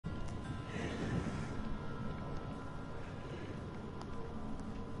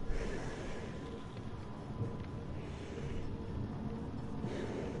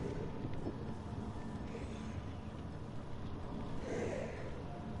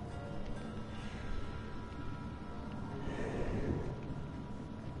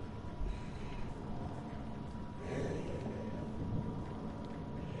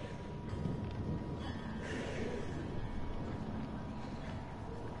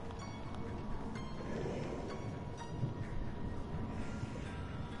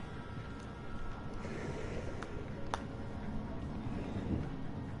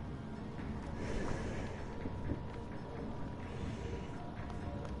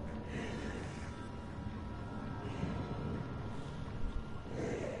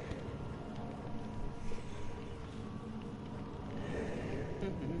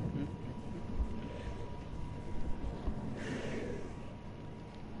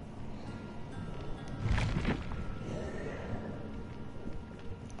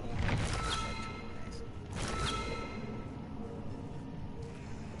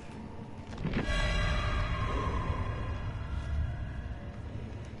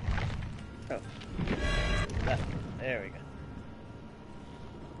Oh. Left. There we go.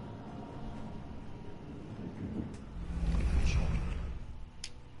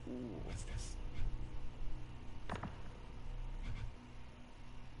 Ooh, what's this?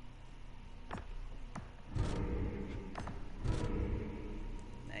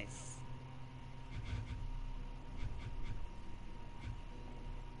 Nice.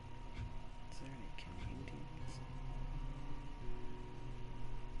 Is there any candies?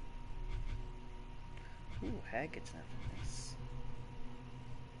 Ooh, Haggott's not nice.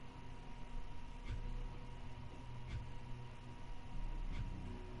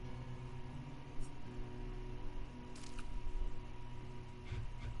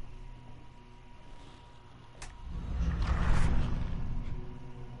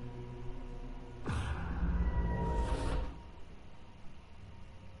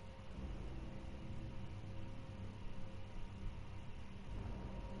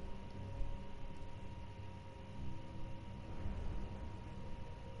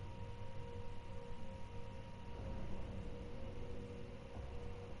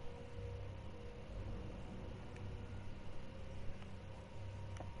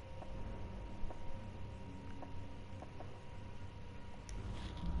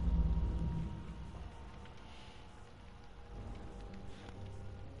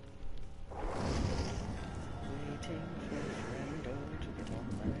 Waiting for a friendo to get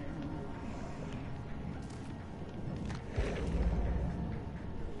online.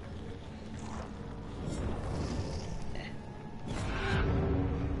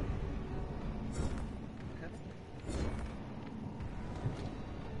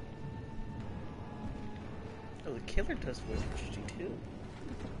 Oh, the Killer Toast was interesting too.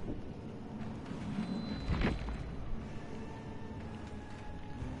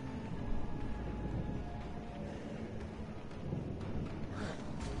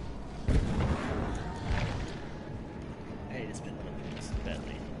 I need to spin one of these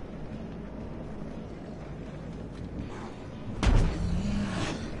badly.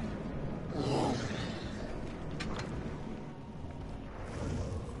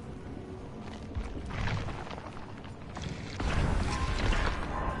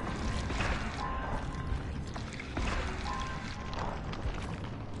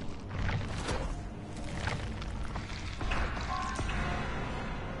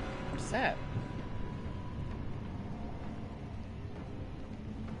 What's that?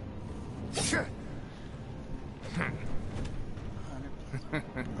 Sure. 100 plus 1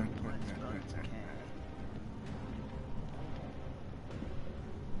 plus bucks, okay.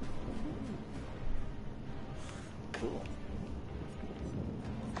 Cool.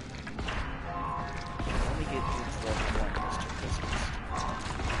 Let me get through this level 1, Mr. Christmas.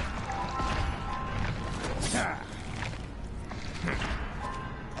 Ah.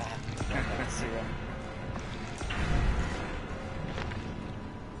 Going back to 0.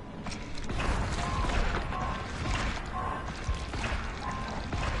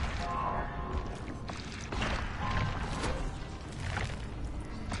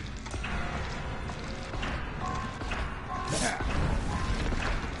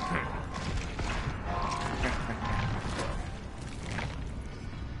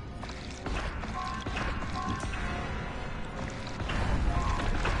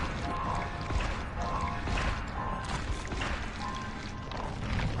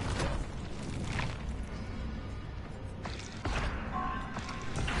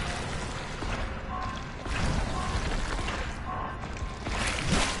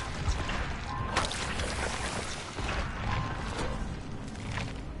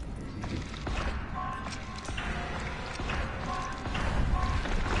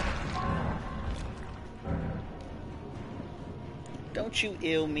 Don't you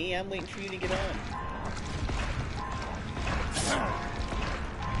ill me, I'm waiting for you to get on.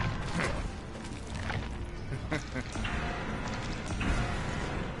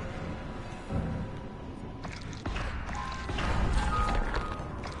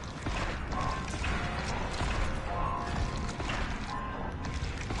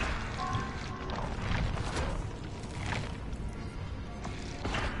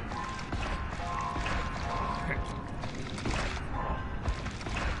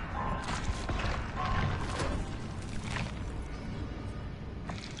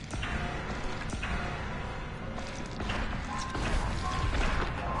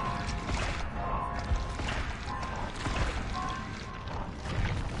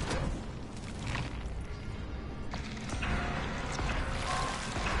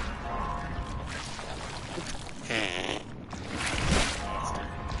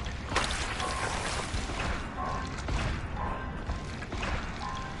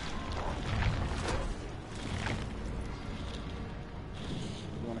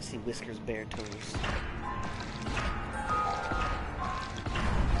 see Whisker's bare toes.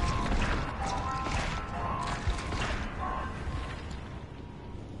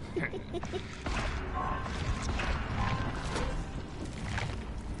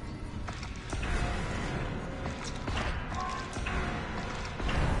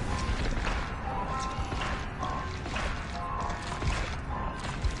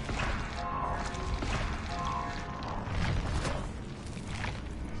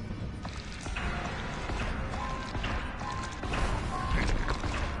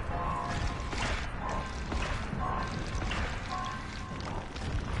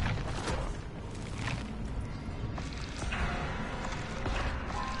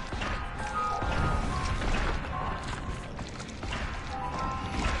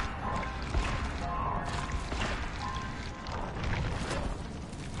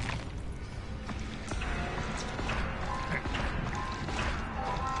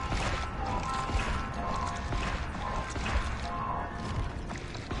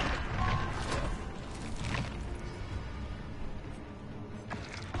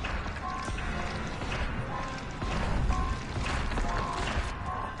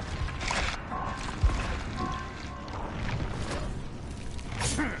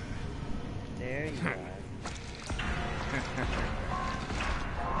 There you are.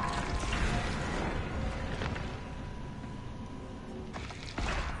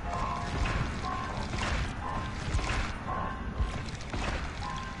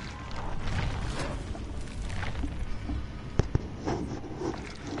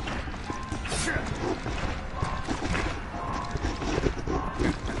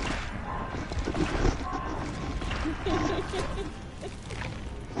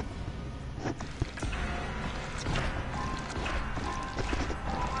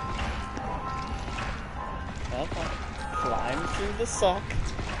 Okay. Climb through the suck.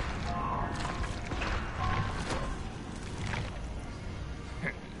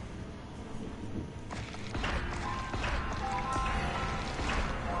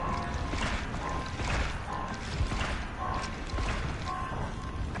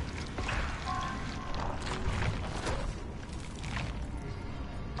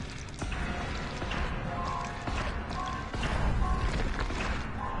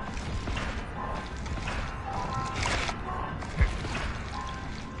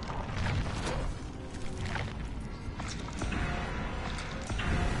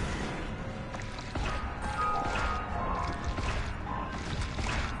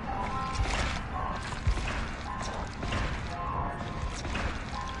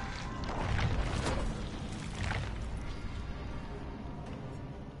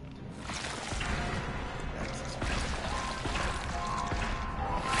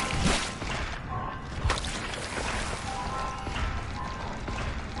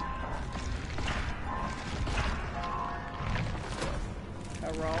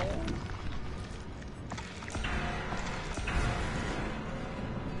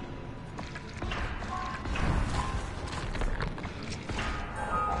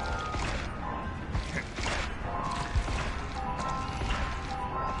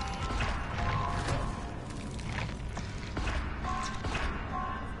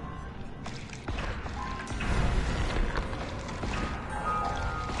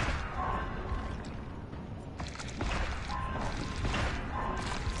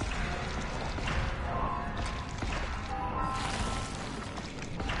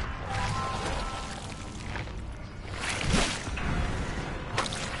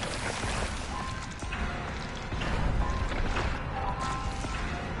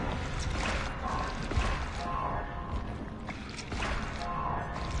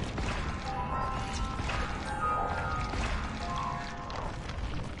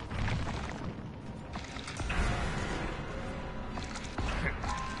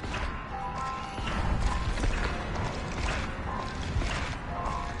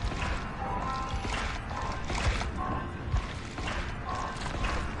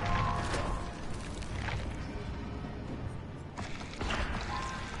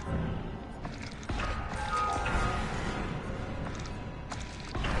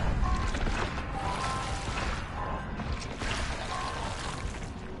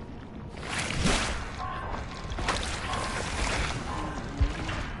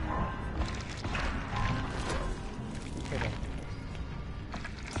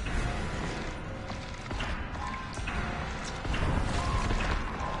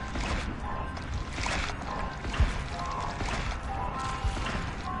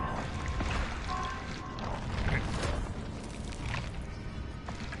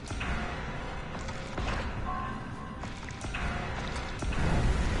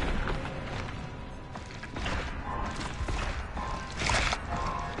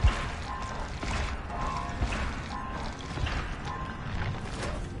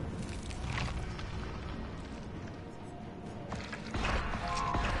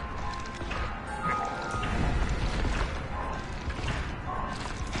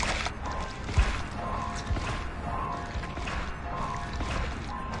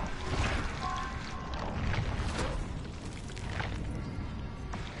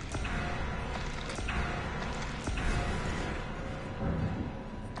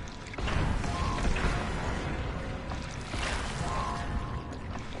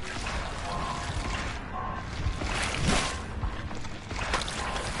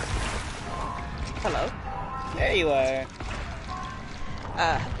 Hello. There you are.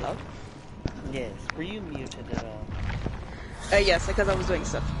 Hello. Yes. Were you muted at all? Yes, because I was doing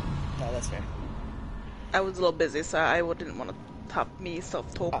stuff. No, that's fair. I was a little busy, so I didn't want to have me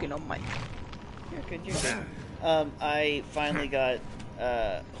self-talking on mic. You're good, you're good. I finally got,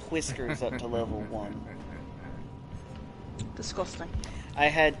 Whiskers up to level 1. Disgusting. I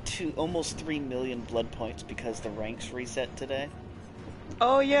had almost 3 million blood points because the ranks reset today.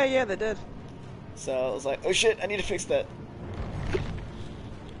 Oh, yeah, they did. So I was like, oh shit, I need to fix that.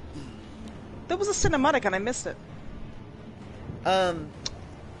 There was a cinematic and I missed it. The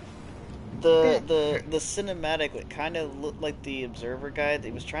cinematic, it kind of looked like the Observer guy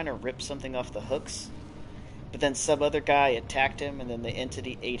that was trying to rip something off the hooks, but then some other guy attacked him, and then the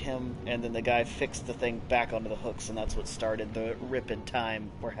entity ate him, and then the guy fixed the thing back onto the hooks, and that's what started the rip in time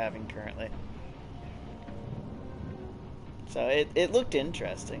we're having currently. So it looked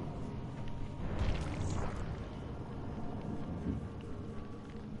interesting.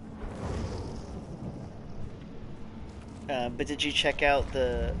 But did you check out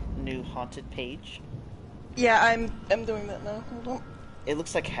the new Haunted page? Yeah, I'm doing that now. Hold on. It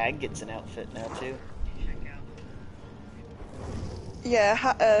looks like Hag gets an outfit now too.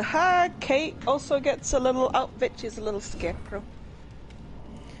 Yeah, Kate also gets a little outfit. She's a little scarecrow.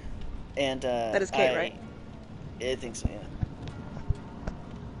 And that is Kate, right? I think so, yeah.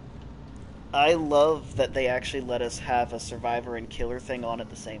 I love that they actually let us have a survivor and killer thing on at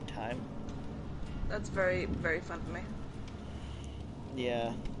the same time. That's very, very fun for me.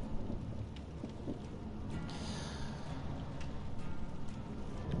 Yeah.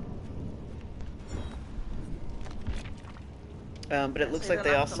 But it looks like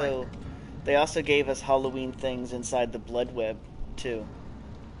they also gave us Halloween things inside the blood web too.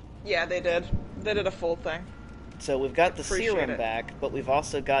 Yeah, they did. They did a full thing. So we've got the serum back, but we've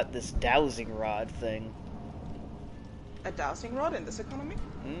also got this dowsing rod thing. A dowsing rod in this economy?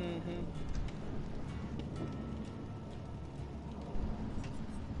 Mm-hmm.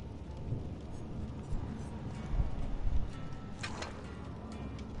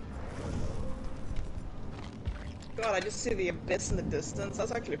 God, I just see the abyss in the distance.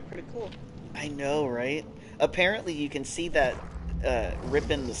 That's actually pretty cool. I know, right? Apparently you can see that rip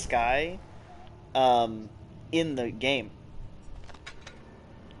in the sky in the game.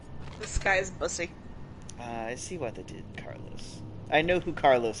 The sky is bussy. I see why they did Carlos. I know who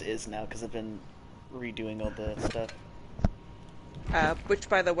Carlos is now because I've been redoing all the stuff. Which,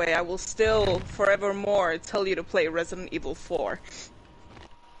 by the way, I will still forevermore tell you to play Resident Evil 4.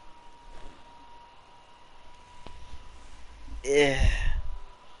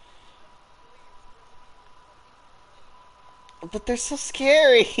 But they're so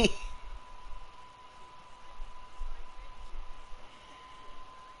scary.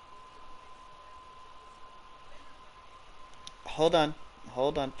 Hold on.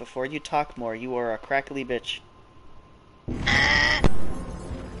 Before you talk more, you are a crackly bitch.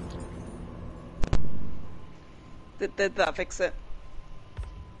 Did that fix it?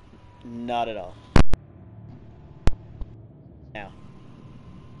 Not at all. Now.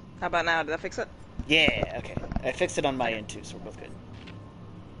 How about now? Did that fix it? Yeah, okay. I fixed it on my end too, so we're both good.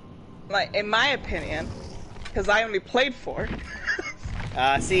 Like, in my opinion, because I only played 4.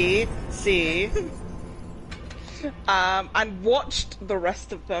 See? And watched the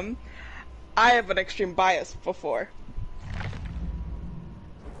rest of them, I have an extreme bias for 4.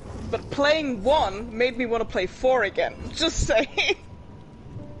 But playing 1 made me want to play 4 again. Just saying.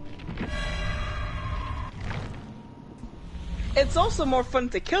 It's also more fun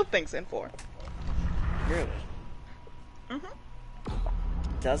to kill things in 4. Really? Mm-hmm.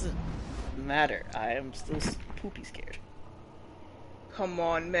 Doesn't matter. I am still poopy scared. Come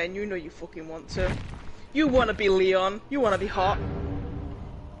on, man. You know you fucking want to. You want to be Leon. You want to be hot.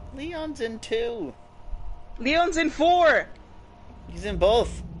 Leon's in 2. Leon's in 4. He's in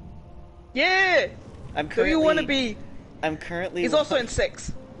both. Yeah. So you want to be... I'm currently... He's also in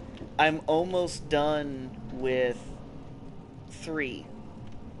 6. I'm almost done with 3.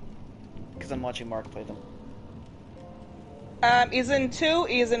 Because I'm watching Mark play them. He's in 2,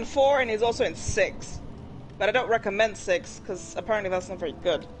 he's in 4, and he's also in 6. But I don't recommend 6, because apparently that's not very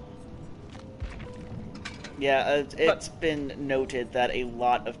good. Yeah, it's been noted that a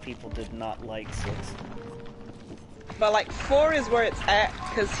lot of people did not like 6. But, like, 4 is where it's at,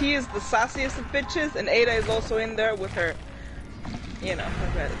 because he is the sassiest of bitches, and Ada is also in there with her, you know,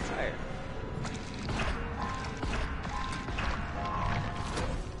 her red attire.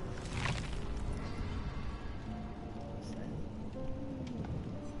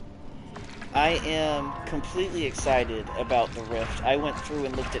 I am completely excited about the Rift. I went through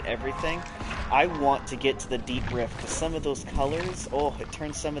and looked at everything, I want to get to the deep rift because some of those colors, oh, it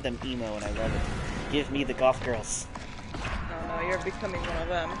turns some of them emo, and I love it. Give me the goth girls. Oh no, you're becoming one of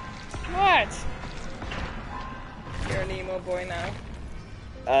them. What? You're an emo boy now.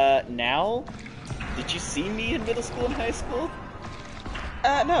 Now? Did you see me in middle school and high school?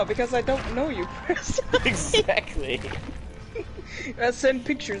 No, because I don't know you personally. Exactly. Send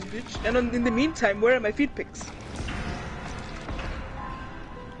pictures, bitch. And in the meantime, where are my feet pics?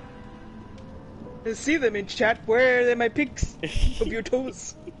 I see them in chat. Where are my pics of your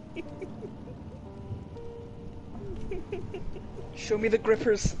toes? Show me the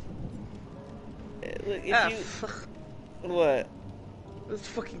grippers. If fuck. What? This is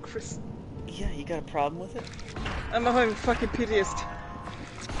fucking Chris. Yeah, you got a problem with it? I'm having fucking PTSD.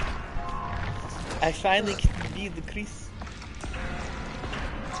 I finally can be the Chris.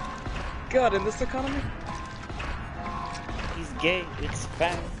 God, in this economy? He's gay, it's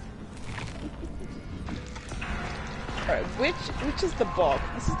fine. Alright, which is the bog?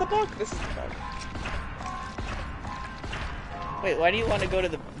 This is the bog? This is the bog. Wait, why do you want to go to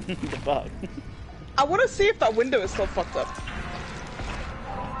the the bug? I want to see if that window is still fucked up.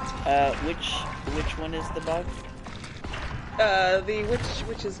 Which one is the bug?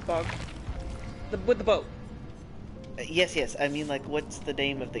 Which is bog? With the boat. Yes, I mean, like, what's the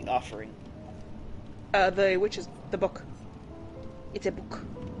name of the offering? The book. It's a book.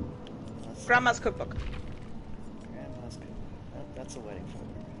 Grandma's cookbook. Grandma's cookbook. Oh, that's a wedding photo.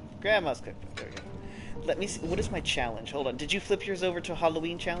 Grandma's cookbook. There we go. Let me see. What is my challenge? Hold on. Did you flip yours over to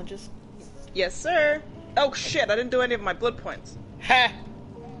Halloween challenges? Yes, sir. Oh shit! I didn't do any of my blood points. Ha!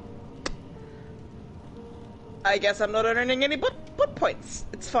 I guess I'm not earning any blood points.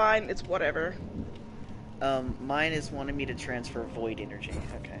 It's fine. It's whatever. Mine is wanting me to transfer void energy.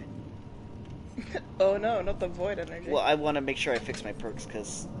 Okay. Oh no, not the void energy. Well, I want to make sure I fix my perks,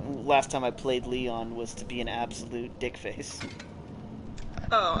 because last time I played Leon was to be an absolute dickface.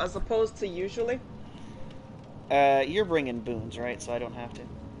 Oh, as opposed to usually? You're bringing boons, right? So I don't have to.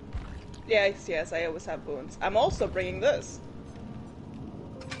 Yes, I always have boons. I'm also bringing this.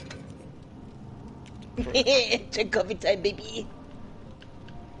 Check coffee time, baby.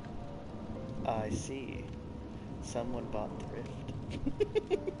 I see. Someone bought the rift.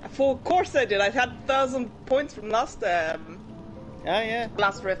 Of course I did. I had 1,000 points from last Oh yeah.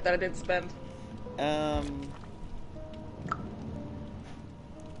 last rift that I didn't spend. I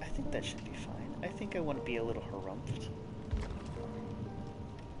think that should be fine. I think I want to be a little harumphed.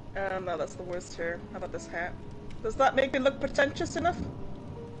 No, that's the worst here. How about this hat? Does that make me look pretentious enough?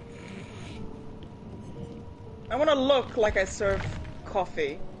 I want to look like I serve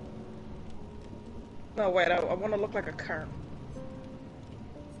coffee. No, wait, I want to look like a Karen.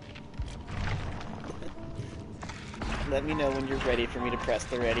 Let me know when you're ready for me to press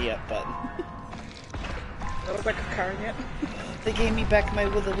the ready up button. I look like a Karen yet? They gave me back my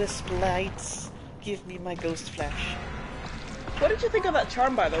will-o-wisp lights. Give me my ghost flash. What did you think of that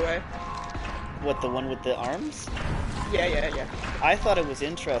charm, by the way? What, the one with the arms? Yeah. I thought it was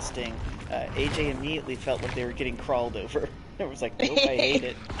interesting. AJ immediately felt like they were getting crawled over. I was like, nope, I hate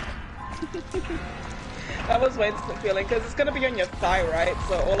it. That was my instant feeling, because it's gonna be on your thigh, right?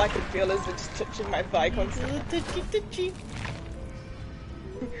 So all I can feel is it just touching my thigh constantly.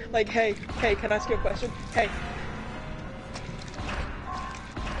 Like, hey, can I ask you a question? Hey.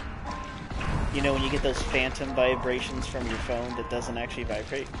 You know when you get those phantom vibrations from your phone that doesn't actually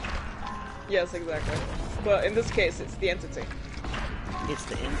vibrate? Yes, exactly. But in this case, it's the entity. It's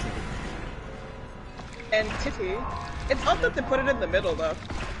the entity. Entity? It's odd that they put it in the middle, though.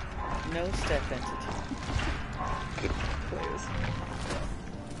 No step entity. Please.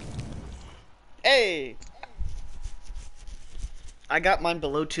 Hey! I got mine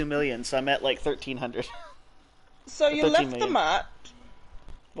below 2 million, so I'm at like 1,300. So you 13 left million. the mat.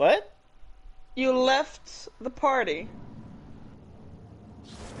 What? You left the party.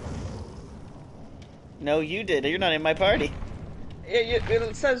 No, you did. You're not in my party.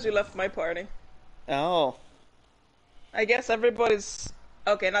 It says you left my party. Oh. I guess everybody's...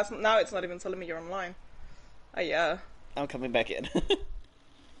 Okay, now it's not even telling me you're online. I'm coming back in.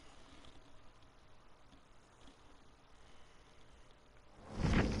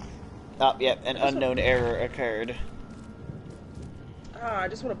 Oh, yep, an unknown error occurred. I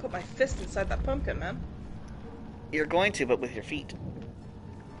just want to put my fist inside that pumpkin, man. You're going to, but with your feet.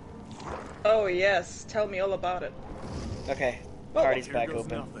 Oh, yes. Tell me all about it. Okay, Oh, party's Here back goes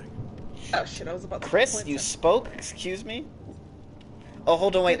open. nothing. Oh, shit, I was about to Chris, point you at- spoke? Excuse me? Oh,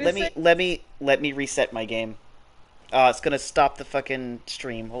 hold on, wait. Did it Let me reset my game. It's gonna stop the fucking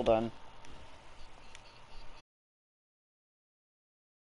stream. Hold on.